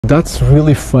That's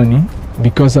really funny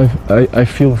because I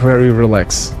feel very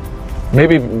relaxed.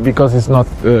 Maybe because it's not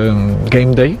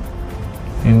game day.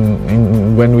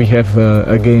 When we have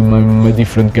a game, I'm a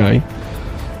different guy.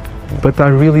 But I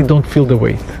really don't feel the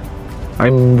weight.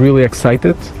 I'm really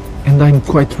excited and I'm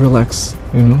quite relaxed,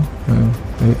 you know.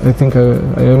 I think I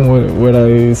am where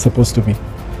I'm supposed to be.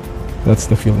 That's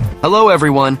the feeling. Hello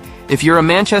everyone. If you're a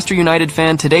Manchester United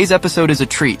fan, today's episode is a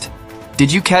treat.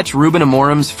 Did you catch Ruben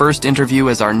Amorim's first interview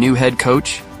as our new head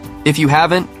coach? If you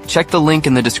haven't, check the link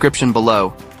in the description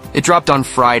below. It dropped on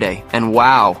Friday, and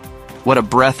wow, what a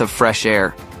breath of fresh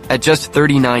air. At just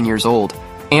 39 years old,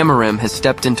 Amorim has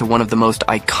stepped into one of the most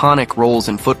iconic roles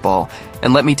in football,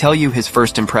 and let me tell you his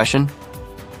first impression: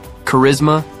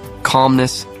 charisma,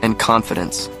 calmness, and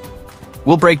confidence.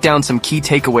 We'll break down some key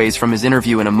takeaways from his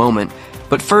interview in a moment,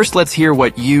 but first let's hear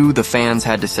what you, the fans,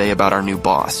 had to say about our new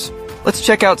boss. Let's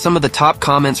check out some of the top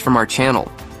comments from our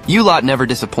channel. You lot never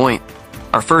disappoint.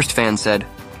 Our first fan said,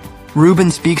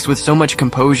 "Ruben speaks with so much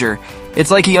composure.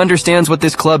 It's like he understands what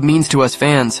this club means to us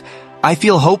fans. I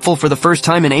feel hopeful for the first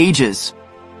time in ages."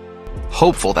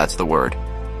 Hopeful, that's the word.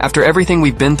 After everything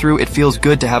we've been through, it feels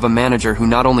good to have a manager who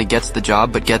not only gets the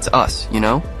job, but gets us, you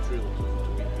know?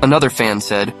 Another fan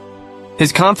said,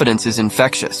 "His confidence is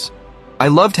infectious. I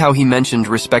loved how he mentioned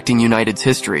respecting United's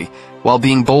history while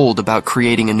being bold about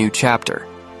creating a new chapter.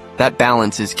 That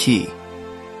balance is key."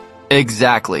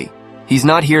 Exactly. He's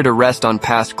not here to rest on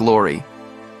past glory.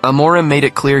 Amorim made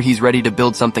it clear he's ready to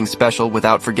build something special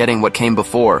without forgetting what came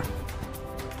before.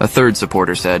 A third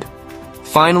supporter said,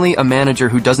 "Finally, a manager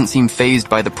who doesn't seem fazed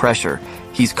by the pressure.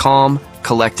 He's calm,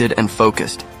 collected, and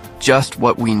focused. Just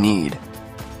what we need."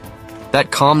 That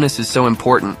calmness is so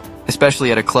important,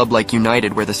 especially at a club like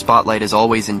United where the spotlight is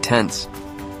always intense.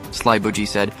 Slybuji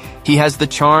said, "He has the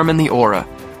charm and the aura.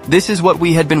 This is what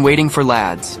we had been waiting for,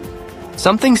 lads."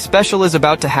 Something special is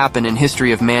about to happen in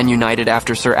history of Man United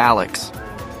after Sir Alex.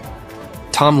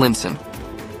 Tom Linson,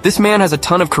 "This man has a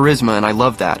ton of charisma and I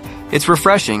love that. It's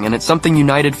refreshing and it's something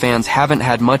United fans haven't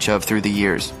had much of through the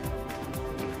years."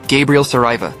 Gabriel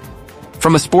Saraiva,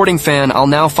 "From a sporting fan, I'll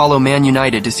now follow Man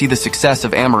United to see the success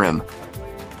of Amorim.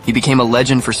 He became a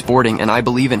legend for sporting and I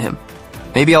believe in him.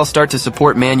 Maybe I'll start to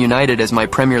support Man United as my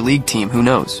Premier League team, who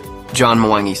knows?" John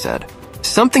Mwangi said,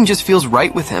 "Something just feels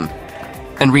right with him."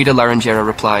 And Rita Laranjera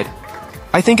replied,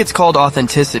 "I think it's called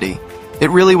authenticity.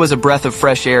 It really was a breath of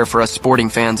fresh air for us sporting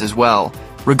fans as well,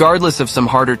 regardless of some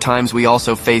harder times we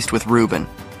also faced with Ruben.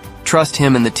 Trust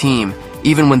him and the team,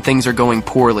 even when things are going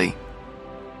poorly.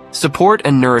 Support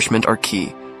and nourishment are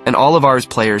key, and all of ours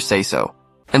players say so.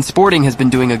 And Sporting has been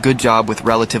doing a good job with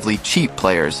relatively cheap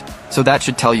players, so that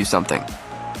should tell you something.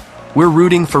 We're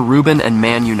rooting for Ruben and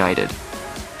Man United."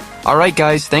 Alright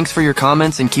guys, thanks for your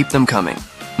comments and keep them coming.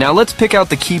 Now let's pick out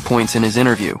the key points in his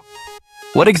interview.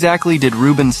 What exactly did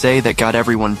Ruben say that got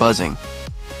everyone buzzing?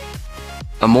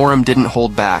 Amorim didn't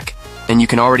hold back, and you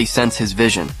can already sense his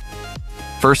vision.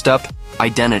 First up,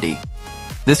 identity.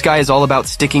 This guy is all about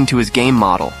sticking to his game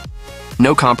model.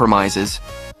 No compromises.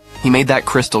 He made that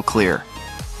crystal clear.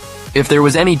 If there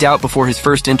was any doubt before his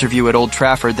first interview at Old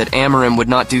Trafford that Amorim would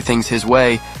not do things his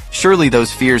way, surely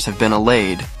those fears have been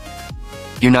allayed.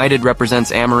 United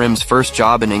represents Amorim's first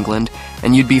job in England,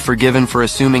 and you'd be forgiven for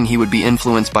assuming he would be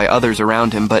influenced by others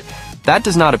around him, but that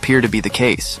does not appear to be the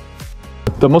case.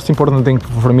 The most important thing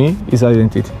for me is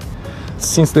identity.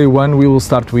 Since day one, we will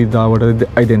start with our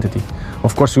identity.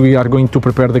 Of course, we are going to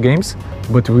prepare the games,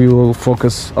 but we will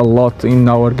focus a lot in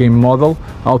our game model,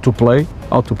 how to play,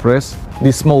 how to press.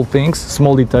 These small things,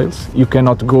 small details. You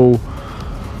cannot go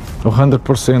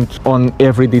 100% on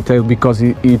every detail because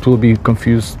it will be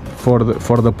confused for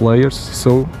the players.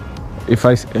 So if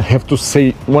I have to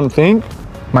say one thing,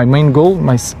 my main goal,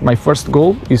 my first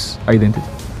goal is identity.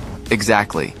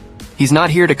 Exactly. He's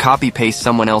not here to copy-paste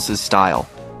someone else's style.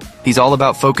 He's all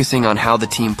about focusing on how the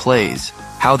team plays,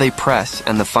 how they press,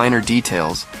 and the finer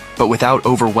details, but without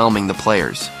overwhelming the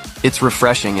players. It's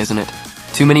refreshing, isn't it?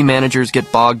 Too many managers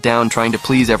get bogged down trying to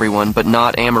please everyone, but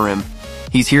not Amorim.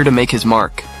 He's here to make his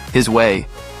mark, his way.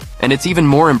 And it's even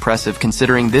more impressive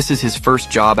considering this is his first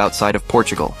job outside of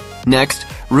Portugal. Next,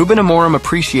 Ruben Amorim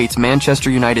appreciates Manchester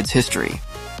United's history.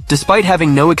 Despite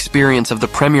having no experience of the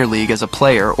Premier League as a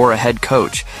player or a head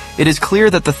coach, it is clear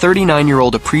that the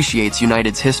 39-year-old appreciates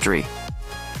United's history.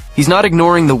 He's not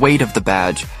ignoring the weight of the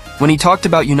badge. When he talked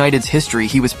about United's history,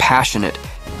 he was passionate.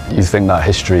 You think that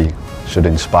history should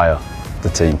inspire the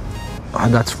team?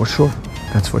 That's for sure.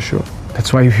 That's for sure.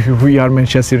 That's why we are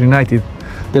Manchester United.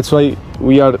 That's why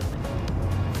we are...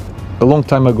 A long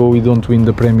time ago, we don't win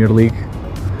the Premier League.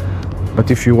 But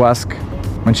if you ask,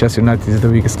 Manchester United is the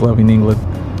biggest club in England.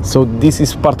 So this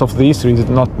is part of the history, it's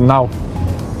not now.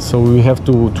 So we have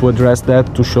to address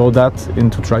that, to show that,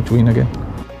 and to try to win again.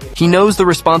 He knows the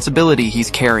responsibility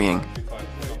he's carrying.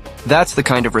 That's the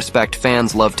kind of respect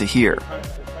fans love to hear.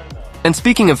 And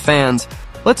speaking of fans,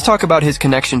 let's talk about his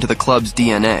connection to the club's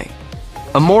DNA.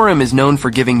 Amorim is known for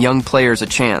giving young players a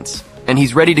chance, and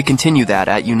he's ready to continue that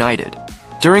at United.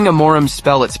 During Amorim's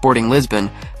spell at Sporting Lisbon,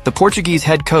 the Portuguese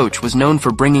head coach was known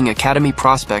for bringing academy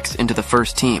prospects into the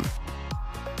first team.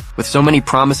 With so many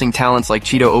promising talents like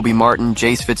Cheeto Obi Martin,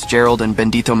 Jace Fitzgerald, and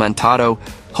Bendito Mantado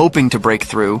hoping to break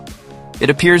through, it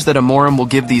appears that Amorim will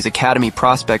give these academy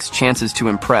prospects chances to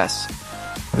impress.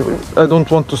 I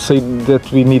don't want to say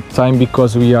that we need time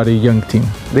because we are a young team.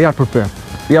 They are prepared.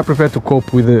 They are prepared to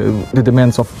cope with the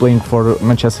demands of playing for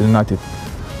Manchester United.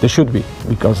 They should be,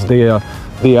 because they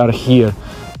are here.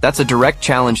 That's a direct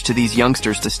challenge to these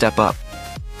youngsters to step up.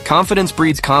 Confidence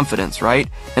breeds confidence, right?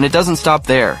 And it doesn't stop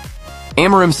there.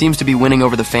 Amorim seems to be winning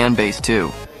over the fan base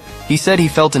too. He said he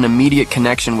felt an immediate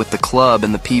connection with the club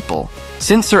and the people.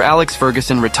 Since Sir Alex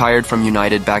Ferguson retired from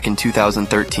United back in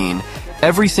 2013,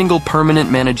 every single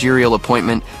permanent managerial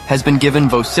appointment has been given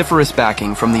vociferous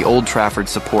backing from the Old Trafford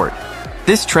support.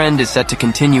 This trend is set to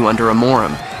continue under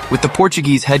Amorim, with the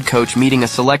Portuguese head coach meeting a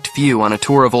select few on a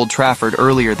tour of Old Trafford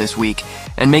earlier this week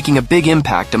and making a big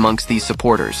impact amongst these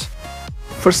supporters.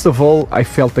 First of all, I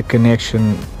felt a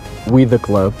connection with the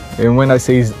club, and when I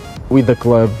say with the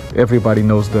club, everybody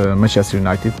knows the Manchester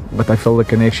United, but I felt a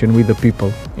connection with the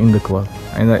people in the club,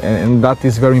 and that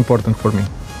is very important for me,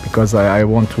 because I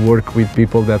want to work with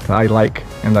people that I like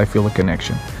and I feel a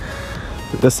connection.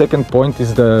 The second point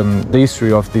is the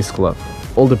history of this club.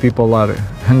 All the people are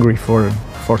hungry for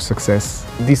success.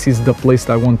 This is the place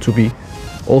I want to be,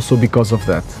 also because of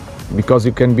that, because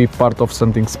you can be part of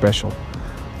something special,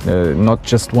 not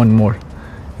just one more.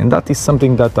 And that is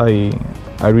something that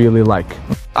I really like.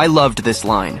 I loved this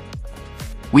line.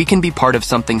 We can be part of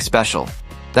something special.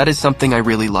 That is something I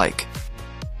really like.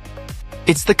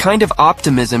 It's the kind of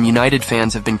optimism United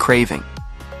fans have been craving.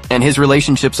 And his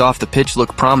relationships off the pitch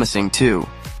look promising too.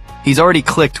 He's already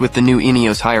clicked with the new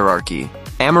Ineos hierarchy.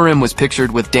 Amorim was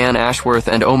pictured with Dan Ashworth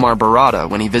and Omar Barada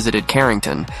when he visited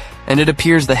Carrington, and it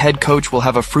appears the head coach will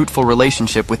have a fruitful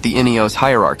relationship with the Ineos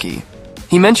hierarchy.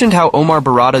 He mentioned how Omar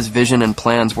Barada's vision and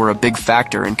plans were a big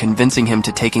factor in convincing him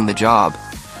to taking the job.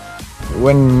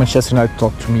 When Manchester United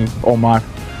talked to me, Omar,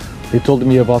 they told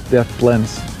me about their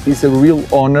plans. It's a real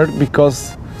honor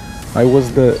because I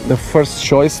was the first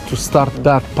choice to start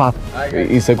that path.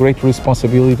 It's a great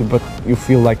responsibility, but you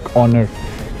feel like honored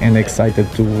and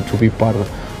excited to be part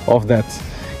of that.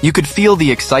 You could feel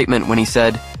the excitement when he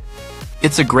said,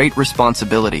 "It's a great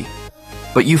responsibility,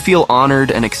 but you feel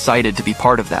honored and excited to be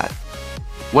part of that."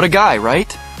 What a guy,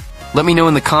 right? Let me know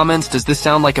in the comments, does this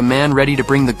sound like a man ready to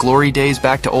bring the glory days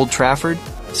back to Old Trafford?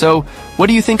 So, what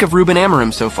do you think of Ruben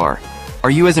Amorim so far?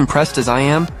 Are you as impressed as I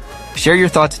am? Share your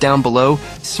thoughts down below,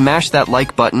 smash that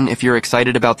like button if you're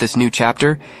excited about this new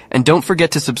chapter, and don't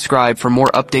forget to subscribe for more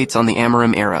updates on the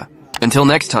Amorim era. Until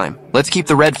next time, let's keep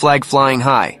the red flag flying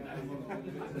high.